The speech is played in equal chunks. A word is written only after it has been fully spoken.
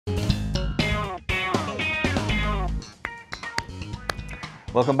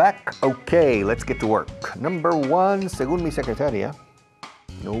Welcome back. Okay, let's get to work. Number one, según mi secretaria,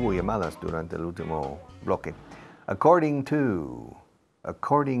 no hubo llamadas durante el último bloque. According to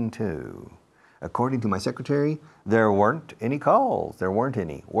my secretary, there weren't any calls. There weren't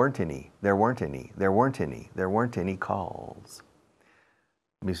any calls.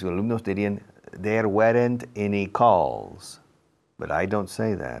 Mis alumnos dirían, there weren't any calls. But I don't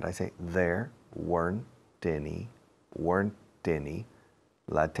say that. I say, there weren't any.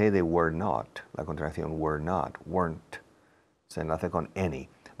 La T de were not, la contracción were not, weren't. Se nace con any.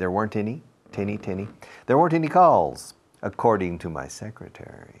 There weren't any, tinny. There weren't any calls, according to my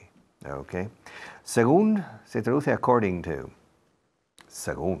secretary. Okay. Según se traduce according to.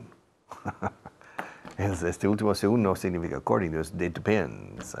 Según. Este último según no significa according to, it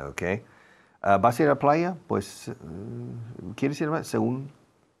depends. Okay. ¿Vas a ir a la playa? Pues, ¿quieres ir a según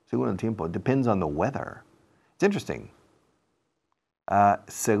el tiempo? It depends on the weather. It's interesting.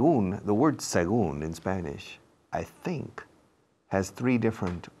 Según, the word según in Spanish, I think, has three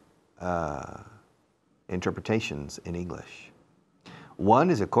different interpretations in English. One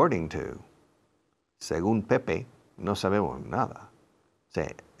is according to. Según Pepe, no sabemos nada.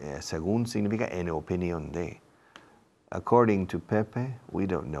 Según significa en opinión de. According to Pepe, we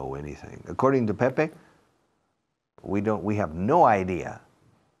don't know anything. According to Pepe, we have no idea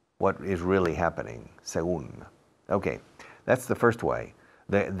what is really happening. Según. Okay. That's the first way.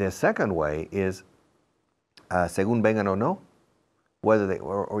 The second way is según vengan o no, whether they,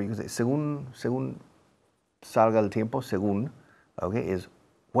 or you can say según salga el tiempo, según, okay, is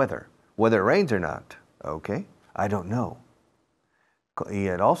whether it rains or not, okay, I don't know. Y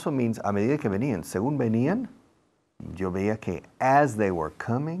it also means a medida que venían, según venían, yo veía que as they were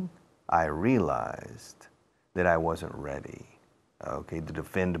coming, I realized that I wasn't ready, okay, to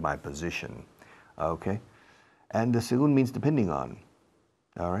defend my position, okay. And the según means depending on,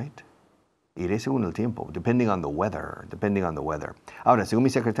 all right? Iré según el tiempo, depending on the weather. Ahora, según mi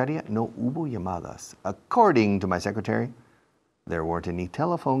secretaria, no hubo llamadas. According to my secretary, there weren't any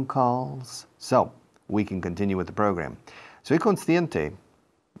telephone calls. So, we can continue with the program. Soy consciente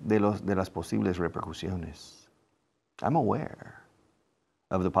de las posibles repercusiones. I'm aware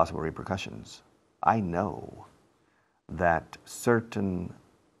of the possible repercussions. I know that certain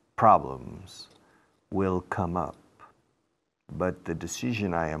problems will come up, but the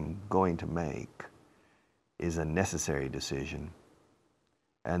decision I am going to make is a necessary decision,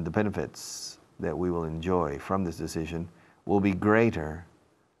 and the benefits that we will enjoy from this decision will be greater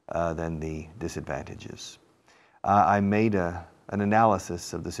than the disadvantages. I made an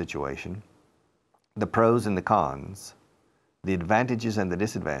analysis of the situation, the pros and the cons, the advantages and the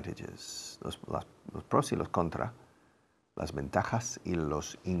disadvantages, los pros y los contras, las ventajas y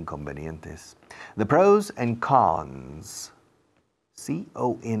los inconvenientes. The pros and cons,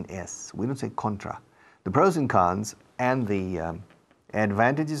 C-O-N-S, we don't say contra. The pros and cons and the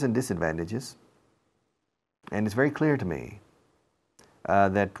advantages and disadvantages. And it's very clear to me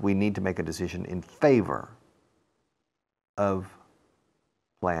that we need to make a decision in favor of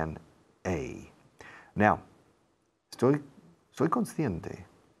Plan A. Now, soy consciente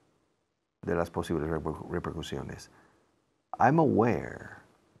de las posibles repercusiones. I'm aware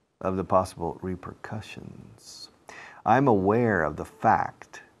of the possible repercussions. I'm aware of the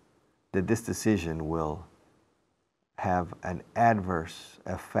fact that this decision will have an adverse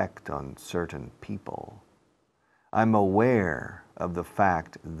effect on certain people. I'm aware of the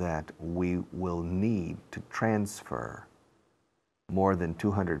fact that we will need to transfer more than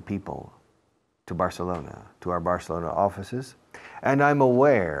 200 people to Barcelona, to our Barcelona offices. And I'm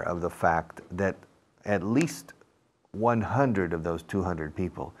aware of the fact that at least 100 of those 200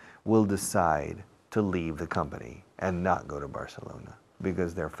 people will decide to leave the company and not go to Barcelona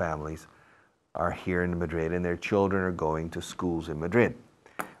because their families are here in Madrid and their children are going to schools in Madrid.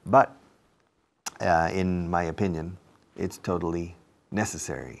 But in my opinion, it's totally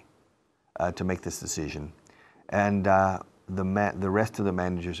necessary to make this decision. And the rest of the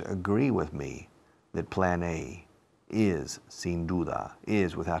managers agree with me that Plan A is, sin duda,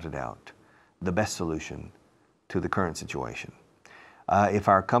 is without a doubt, the best solution to the current situation. If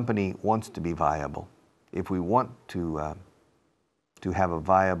our company wants to be viable, if we want to have a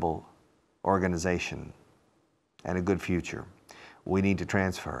viable organization and a good future, we need to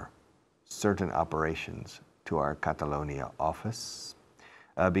transfer certain operations to our Catalonia office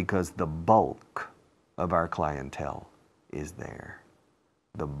because the bulk of our clientele is there.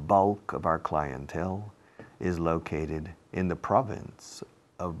 The bulk of our clientele is located in the province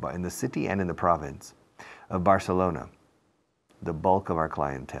in the city and in the province of Barcelona. the bulk of our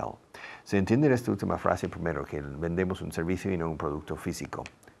clientele. Se entiende esta última frase primero, que vendemos un servicio y no un producto físico,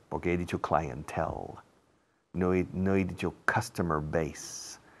 porque he dicho clientele, no he dicho customer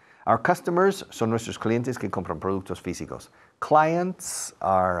base. Our customers son nuestros clientes que compran productos físicos. Clients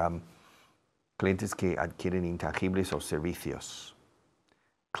are clientes que adquieren intangibles o servicios.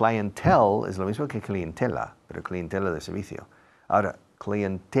 Clientele es lo mismo que clientela, pero clientela de servicio. Ahora,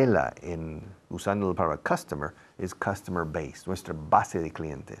 clientela, usando la palabra customer, es customer base, nuestra base de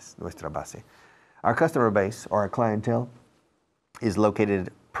clientes, nuestra base. Our customer base, or our clientele, is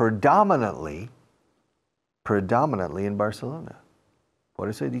located predominantly in Barcelona. Por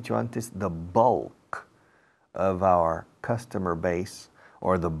eso he dicho antes, the bulk of our customer base,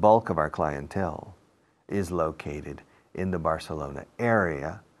 or the bulk of our clientele, is located in the Barcelona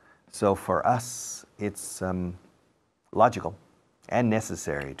area. So for us, it's logical and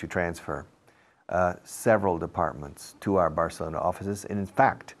necessary to transfer several departments to our Barcelona offices. And in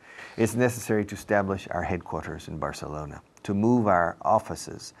fact, it's necessary to establish our headquarters in Barcelona, to move our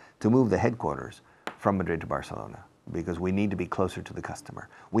offices, to move the headquarters from Madrid to Barcelona, because we need to be closer to the customer.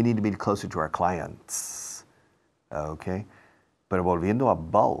 We need to be closer to our clients. Okay? Pero volviendo a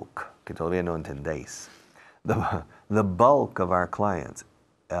bulk, que todavía no entendéis, the bulk of our clients,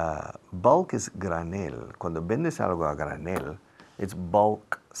 bulk is granel. Cuando vendes algo a granel, it's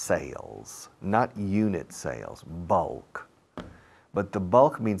bulk sales, not unit sales, bulk. But the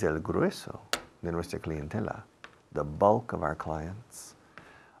bulk means el grueso de nuestra clientela. The bulk of our clients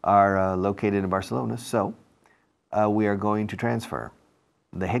are located in Barcelona, so we are going to transfer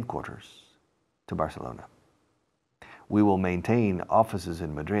the headquarters to Barcelona. We will maintain offices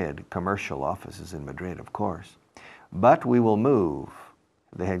in Madrid, commercial offices in Madrid, of course, but we will move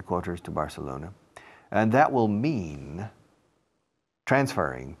the headquarters to Barcelona, and that will mean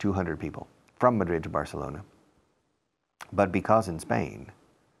transferring 200 people from Madrid to Barcelona. But because in Spain,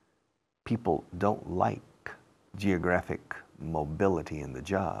 people don't like geographic mobility in the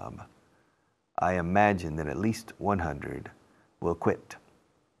job, I imagine that at least 100 will quit.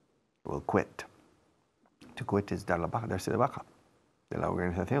 Will quit. To quit is dar la baja, darse de baja de la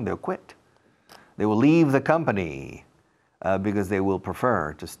organización. They'll quit. They will leave the company because they will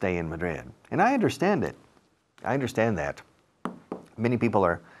prefer to stay in Madrid. And I understand it. I understand that. Many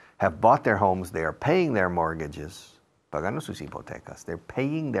people have bought their homes. They are paying their mortgages. Pagando sus hipotecas. They're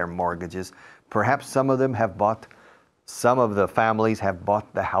paying their mortgages. Perhaps some of the families have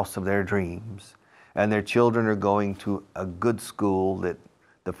bought the house of their dreams, and their children are going to a good school that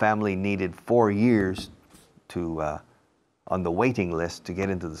the family needed 4 years on the waiting list to get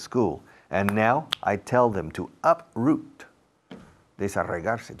into the school. And now I tell them to uproot,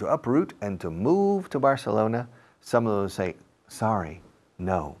 desarraigarse, to uproot and to move to Barcelona. Some of them say, sorry,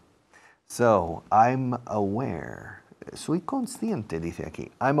 no. So I'm aware. Soy consciente, dice aquí.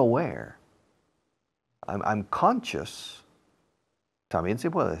 I'm aware. I'm conscious. También se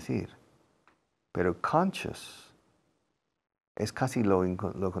puede decir. Pero conscious es casi lo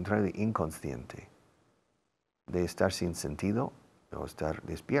contrario de inconsciente. De estar sin sentido o estar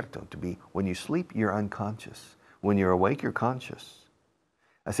despierto. When you sleep, you're unconscious. When you're awake, you're conscious.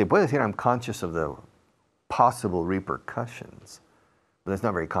 Se puede decir I'm conscious of the possible repercussions, but that's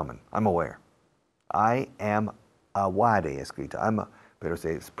not very common. I'm aware. I am aware, escrito. Pero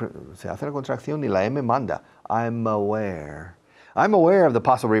se hace la contracción y la M manda. I'm aware. I'm aware of the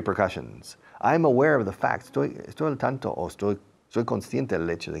possible repercussions. I'm aware of the facts. Estoy al tanto o soy consciente del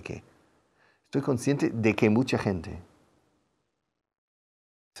hecho de que estoy consciente de que mucha gente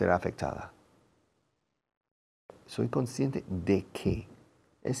será afectada. Soy consciente de que.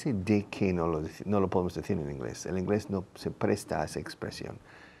 Ese de que no lo podemos decir en inglés. El inglés no se presta a esa expresión.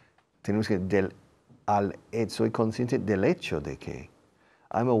 Tenemos que soy consciente del hecho de que.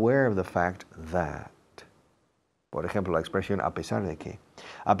 I'm aware of the fact that. Por ejemplo, la expresión a pesar de que.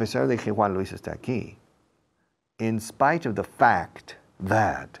 A pesar de que Juan Luis está aquí. In spite of the fact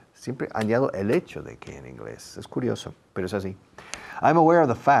that. Siempre añado el hecho de que en inglés. Es curioso, pero es así. I'm aware of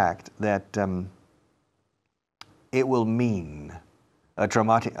the fact that it will mean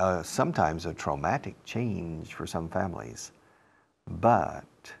sometimes a traumatic change for some families. But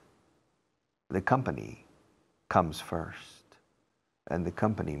the company comes first, and the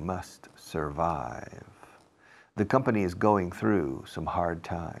company must survive. The company is going through some hard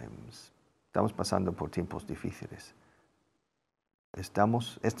times. Estamos pasando por tiempos difíciles.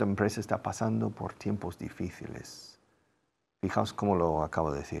 Esta empresa está pasando por tiempos difíciles. Fijaos cómo lo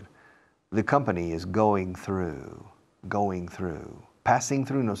acabo de decir. The company is going through. Passing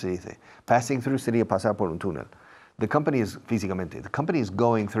through no se dice. Passing through sería pasar por un túnel. The company is físicamente. The company is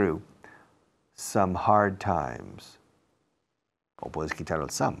going through some hard times. O puedes quitar el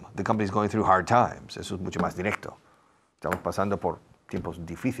some. The company is going through hard times. Eso es mucho más directo. Estamos pasando por tiempos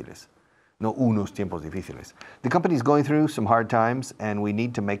difíciles. No unos tiempos difíciles. The company is going through some hard times and we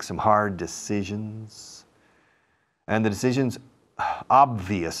need to make some hard decisions. And the decisions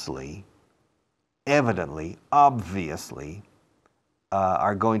obviously, evidently, obviously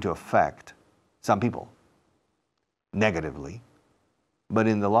are going to affect some people negatively. But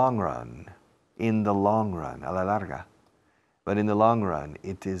in the long run, a la larga, but in the long run,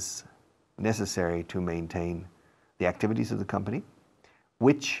 it is necessary to maintain the activities of the company,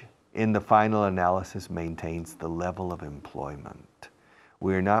 which in the final analysis maintains the level of employment.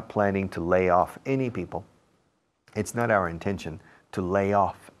 We're not planning to lay off any people. It's not our intention to lay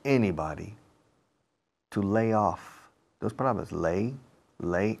off anybody. To lay off. Dos palabras, lay,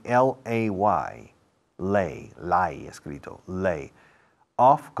 L-A-Y. Lay escrito, lay.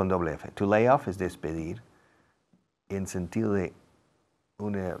 Off con doble F. To lay off es despedir en sentido de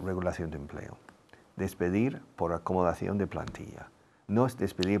una regulación de empleo. Despedir por acomodación de plantilla. No es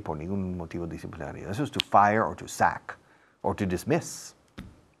despedir por ningún motivo disciplinario. Eso es to fire or to sack or to dismiss.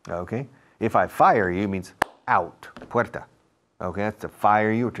 Okay? If I fire you, it means out, puerta. Okay? That's to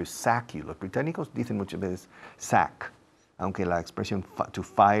fire you or to sack you. Los británicos dicen muchas veces sack, aunque la expresión to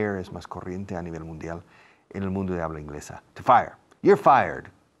fire es más corriente a nivel mundial en el mundo de habla inglesa. To fire. You're fired.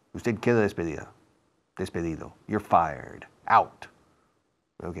 Usted queda despedido. You're fired. Out.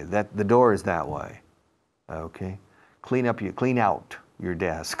 Okay, the door is that way. Okay. Clean out your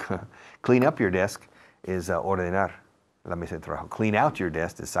desk. Clean up your desk is ordenar la mesa de trabajo. Clean out your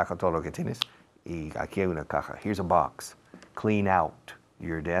desk es saca todo lo que tienes y aquí hay una caja. Here's a box. Clean out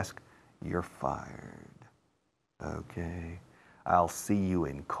your desk. You're fired. Okay. I'll see you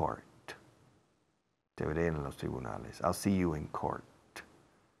in court. Te veré en los tribunales. I'll see you in court.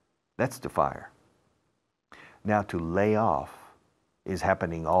 That's to fire. Now to lay off is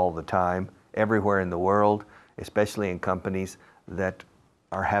happening all the time, everywhere in the world, especially in companies that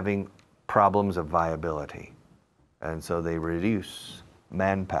are having problems of viability. And so they reduce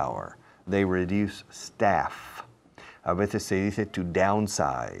manpower. They reduce staff. A veces se dice to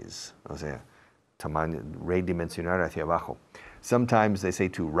downsize, o sea, tamaño, redimensionar hacia abajo. Sometimes they say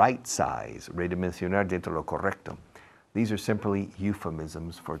to right size, redimensionar dentro de lo correcto. These are simply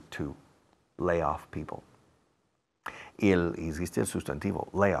euphemisms for to lay off people. Y existe el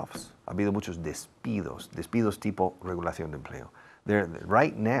sustantivo, layoffs. Ha habido muchos despidos tipo regulación de empleo.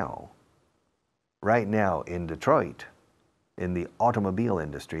 Right now in Detroit, in the automobile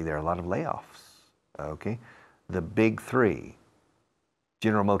industry, there are a lot of layoffs. Okay? The big three,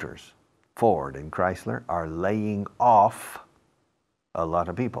 General Motors, Ford, and Chrysler, are laying off a lot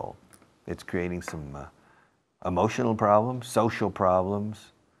of people. It's creating some emotional problems, social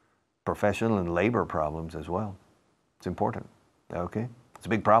problems, professional and labor problems as well. It's important, okay? It's a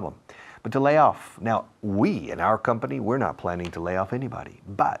big problem. But to lay off, now we in our company, we're not planning to lay off anybody,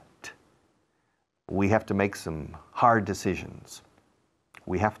 but we have to make some hard decisions.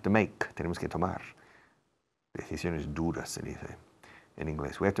 Tenemos que tomar decisiones duras, se dice en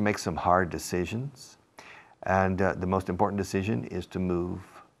inglés. We have to make some hard decisions. And the most important decision is to move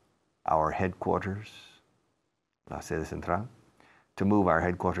our headquarters, la sede central, to move our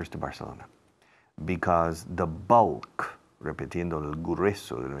headquarters to Barcelona. Because the bulk, repitiendo el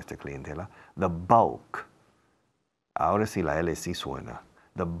grueso de nuestra clientela, the bulk, ahora sí la L sí suena,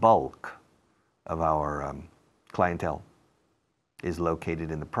 the bulk of our clientele is located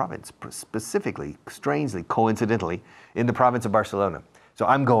in the province, specifically, strangely, coincidentally, in the province of Barcelona. So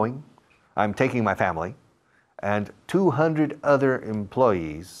I'm taking my family, and 200 other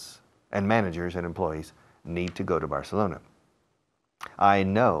employees and managers and employees need to go to Barcelona.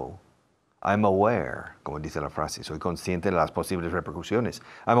 I'm aware, como dice la frase, soy consciente de las posibles repercusiones.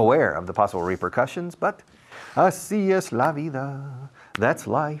 I'm aware of the possible repercussions, but así es la vida. That's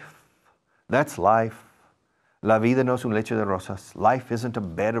life. That's life. La vida no es un lecho de rosas. Life isn't a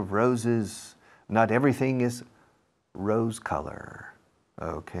bed of roses. Not everything is rose color.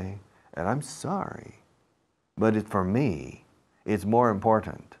 Okay? And I'm sorry. But for me, it's more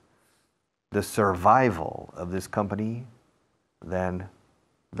important the survival of this company than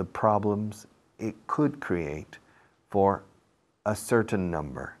the problems it could create for a certain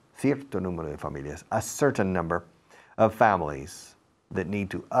number, cierto número de familias, a certain number of families that need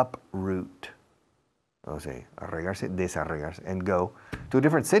to uproot, o sea, arraigarse, desarraigarse, and go to a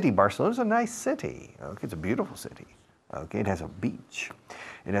different city. Barcelona's a nice city. Okay, it's a beautiful city. Okay, it has a beach.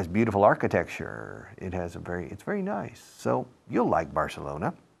 It has beautiful architecture. It's very nice. So you'll like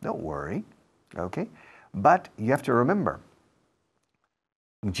Barcelona. Don't worry. Okay, but you have to remember,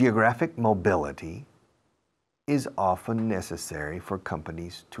 geographic mobility is often necessary for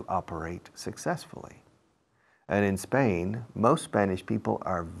companies to operate successfully. And in Spain, most Spanish people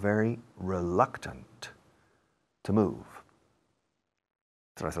are very reluctant to move.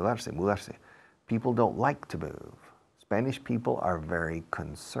 Trasladarse, mudarse. People don't like to move. Spanish people are very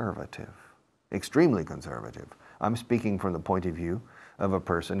conservative, extremely conservative. I'm speaking from the point of view of a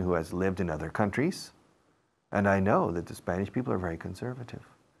person who has lived in other countries, and I know that the Spanish people are very conservative.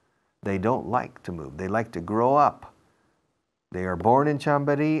 They don't like to move. They like to grow up. They are born in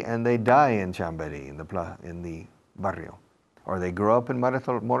Chamberí and they die in Chamberí, in the barrio. Or they grow up in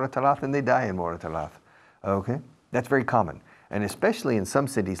Moratalaz and they die in Moratalaz. Okay? That's very common. And especially in some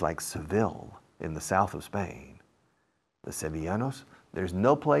cities like Seville, in the south of Spain. The Sevillanos, there's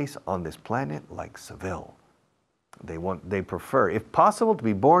no place on this planet like Seville. They prefer, if possible, to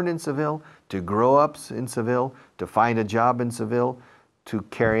be born in Seville, to grow up in Seville, to find a job in Seville, to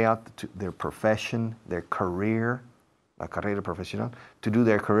carry out their profession, their career, la carrera profesional, to do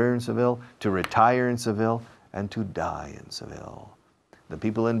their career in Seville, to retire in Seville, and to die in Seville. The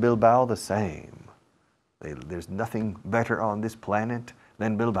people in Bilbao, the same. There's nothing better on this planet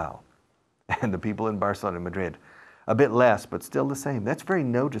than Bilbao. And the people in Barcelona and Madrid, a bit less, but still the same. That's very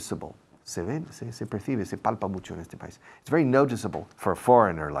noticeable. Se ve, se percibe, se palpa mucho en este país. It's very noticeable for a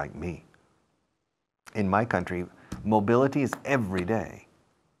foreigner like me. In my country, mobility is every day.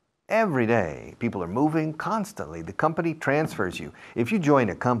 Every day, people are moving constantly. The company transfers you. If you join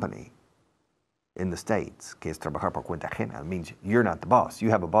a company in the States, que es trabajar por cuenta ajena, means you're not the boss. You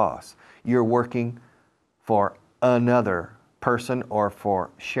have a boss. You're working for another person or for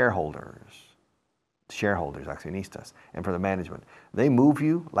shareholders, accionistas, and for the management. They move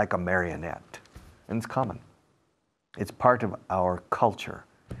you like a marionette, and it's common. It's part of our culture.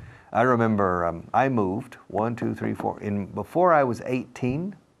 I remember I moved 1, 2, 3, 4. Before I was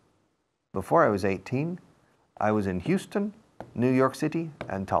 18, I was in Houston, New York City,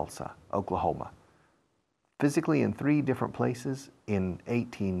 and Tulsa, Oklahoma. Physically in 3 different places in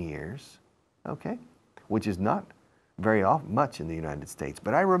 18 years, okay? Which is not very much in the United States.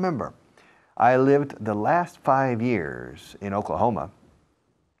 But I remember I lived the last 5 years in Oklahoma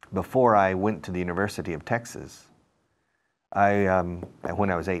before I went to the University of Texas.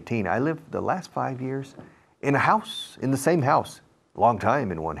 When I was 18, I lived the last 5 years in a house, in the same house, long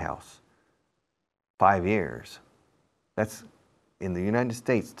time in one house. 5 years. That's in the United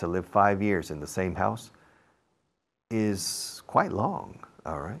States, to live 5 years in the same house is quite long,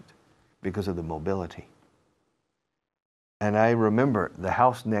 all right, because of the mobility. And I remember the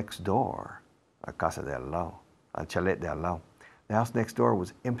house next door, a casa de al lado, a chalet de al lado. The house next door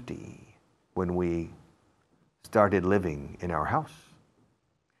was empty when we started living in our house.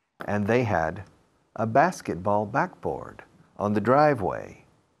 And they had a basketball backboard on the driveway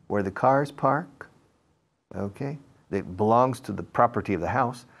where the cars park, okay? That belongs to the property of the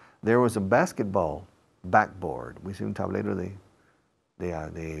house. There was a basketball backboard. We see un tablero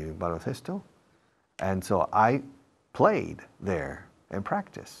de baloncesto. And so I played there and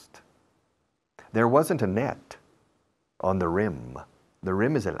practiced. There wasn't a net on the rim. The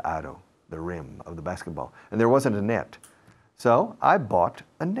rim is el aro, the rim of the basketball. And there wasn't a net. So I bought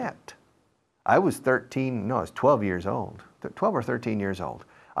a net. I was 12 years old, 12 or 13 years old.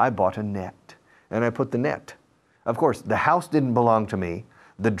 I bought a net and I put the net. Of course, the house didn't belong to me.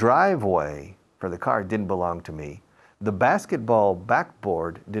 The driveway for the car didn't belong to me. The basketball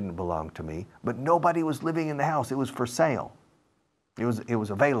backboard didn't belong to me, but nobody was living in the house. It was for sale. It was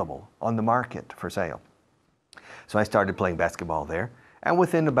available on the market for sale. So I started playing basketball there, and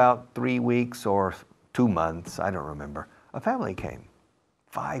within about 3 weeks or 2 months, I don't remember, a family came.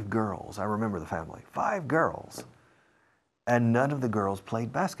 5 girls, I remember the family, 5 girls. And none of the girls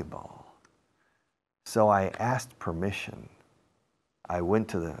played basketball. So I asked permission. I went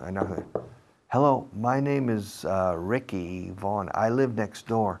to I knocked on the door. Hello, my name is Ricky Vaughan. I live next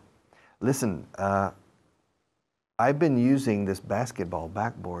door. Listen, I've been using this basketball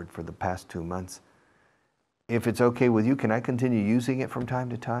backboard for the past 2 months. If it's okay with you, can I continue using it from time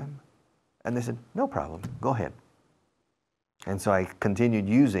to time? And they said, no problem, go ahead. And so I continued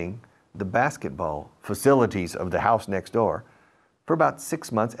using the basketball facilities of the house next door for about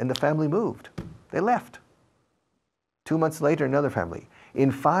 6 months, and the family moved. They left. 2 months later, another family.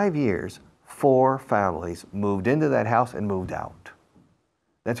 In 5 years, 4 families moved into that house and moved out.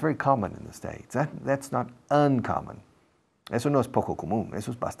 That's very common in the States. That's not uncommon. Eso no es poco común.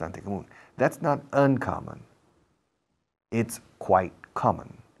 Eso es bastante común. That's not uncommon. It's quite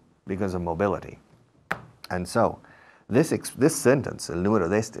common because of mobility. And so, this sentence, el número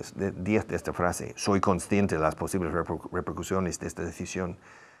 10 de esta frase, soy consciente de las posibles repercusiones de esta decisión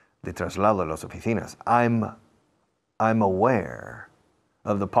de traslado a las oficinas. I'm I'm aware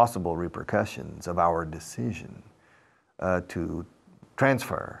of the possible repercussions of our decision to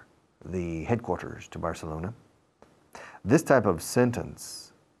transfer the headquarters to Barcelona. This type of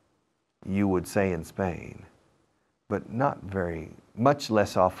sentence you would say in Spain, but not much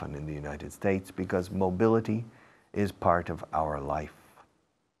less often in the United States, because mobility is part of our life.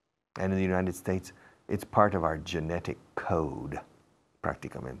 And in the United States, it's part of our genetic code,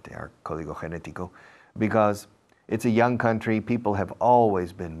 prácticamente, our código genético, because it's a young country, people have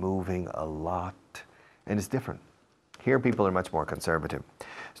always been moving a lot, and it's different. Here people are much more conservative.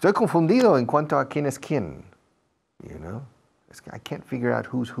 Estoy confundido en cuanto a quién es quién. You know, I can't figure out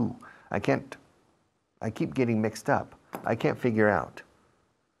who's who. I keep getting mixed up. I can't figure out.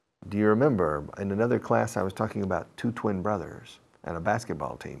 Do you remember in another class I was talking about two twin brothers and a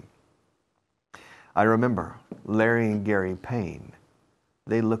basketball team? I remember Larry and Gary Payne.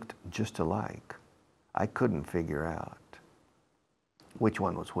 They looked just alike. I couldn't figure out which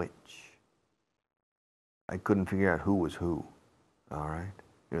one was which. I couldn't figure out who was who. All right?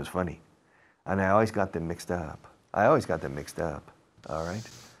 It was funny. And I always got them mixed up. All right?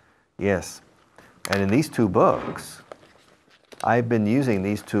 Yes. And in these two books, I've been using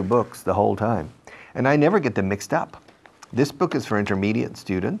these two books the whole time. And I never get them mixed up. This book is for intermediate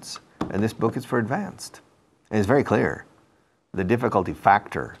students, and this book is for advanced. And it's very clear, the difficulty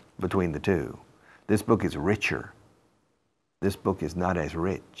factor between the two. This book is richer. This book is not as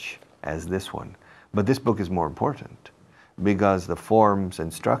rich as this one. But this book is more important because the forms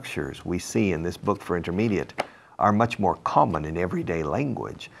and structures we see in this book for intermediate are much more common in everyday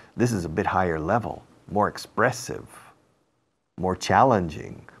language. This is a bit higher level, more expressive, more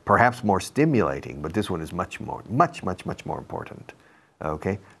challenging, perhaps more stimulating, but this one is much more important,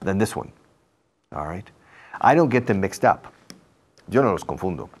 okay, than this one, all right? I don't get them mixed up. Yo no los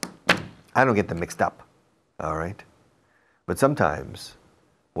confundo. I don't get them mixed up, all right? But sometimes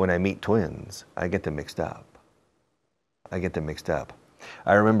when I meet twins, I get them mixed up.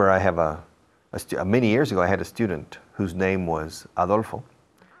 I remember I have many years ago, I had a student whose name was Adolfo,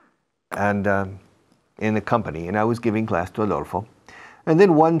 and in the company, and I was giving class to Adolfo. And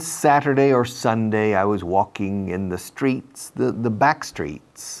then one Saturday or Sunday, I was walking in the streets, the back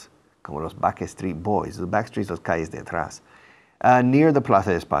streets, como los back street boys, the back streets, las calles de atrás, near the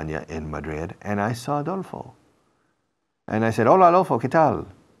Plaza de España in Madrid, and I saw Adolfo. And I said, "Hola Adolfo, ¿qué tal?"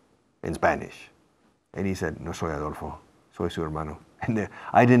 in Spanish. And he said, "No soy Adolfo, soy su hermano." And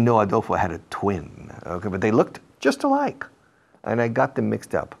I didn't know Adolfo had a twin, okay, but they looked just alike, and I got them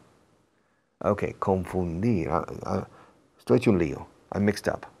mixed up. Okay, confundir, estoy hecho un lío, I'm mixed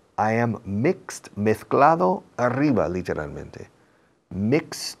up. I am mixed, mezclado arriba, literalmente.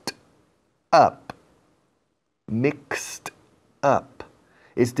 Mixed up.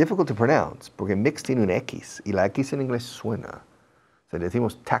 It's difficult to pronounce, porque mixed tiene un X, y la X en inglés suena. O sea,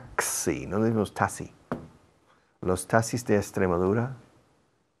 decimos taxi, no decimos taxi. Los taxis de Extremadura,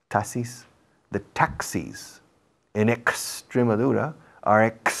 the taxis in Extremadura are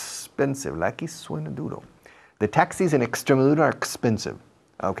expensive. La X suena duro. The taxis in Extremadura are expensive.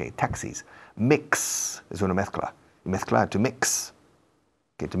 Okay, taxis. Mix es una mezcla. Mezclar, to mix.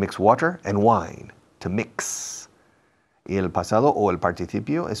 Okay, to mix water and wine. To mix. Y el pasado o el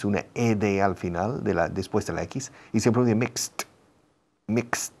participio es una ed al final, después de la X, y se pronuncia mixed.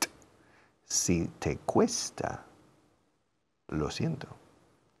 Mixed. Si te cuesta, lo siento.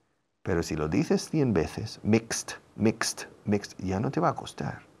 Pero si lo dices 100 veces, mixed, ya no te va a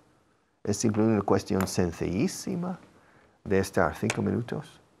costar. Es simplemente una cuestión sencillísima de estar 5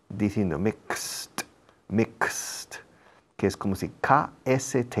 minutos diciendo mixed, que es como si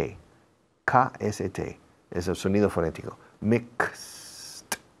KST, es el sonido fonético,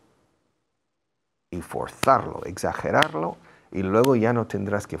 mixed. Y forzarlo, exagerarlo, y luego ya no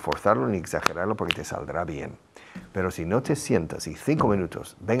tendrás que forzarlo ni exagerarlo porque te saldrá bien. Pero si no te sientas y 5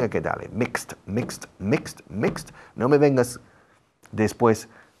 minutos, venga que dale, mixed, no me vengas después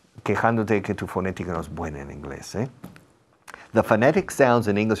quejándote que tu fonética no es buena en inglés. The phonetic sounds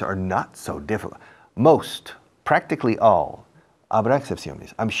in English are not so difficult. Most, practically all, habrá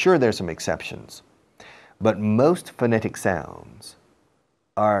excepciones. I'm sure there's some exceptions. But most phonetic sounds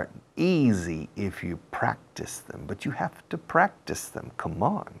are easy if you practice them. But you have to practice them. Come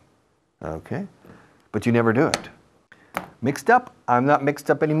on. Okay? But you never do it. Mixed up? I'm not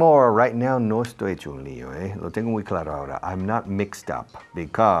mixed up anymore. Right now, no estoy hecho un lío, Lo tengo muy claro ahora. I'm not mixed up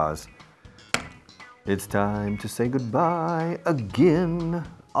because it's time to say goodbye again.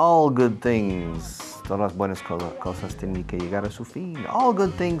 All good things, todas las buenas cosas tienen que llegar a su fin. All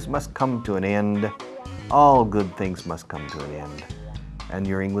good things must come to an end. All good things must come to an end. And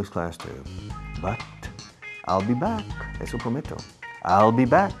your English class too. But I'll be back. Eso prometo. I'll be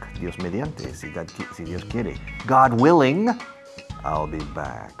back. Dios mediante, si Dios quiere. God willing, I'll be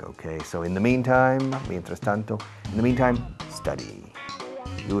back. Okay, so in the meantime, mientras tanto, in the meantime, study.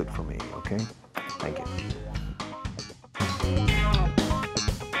 Do it for me, okay? Thank you.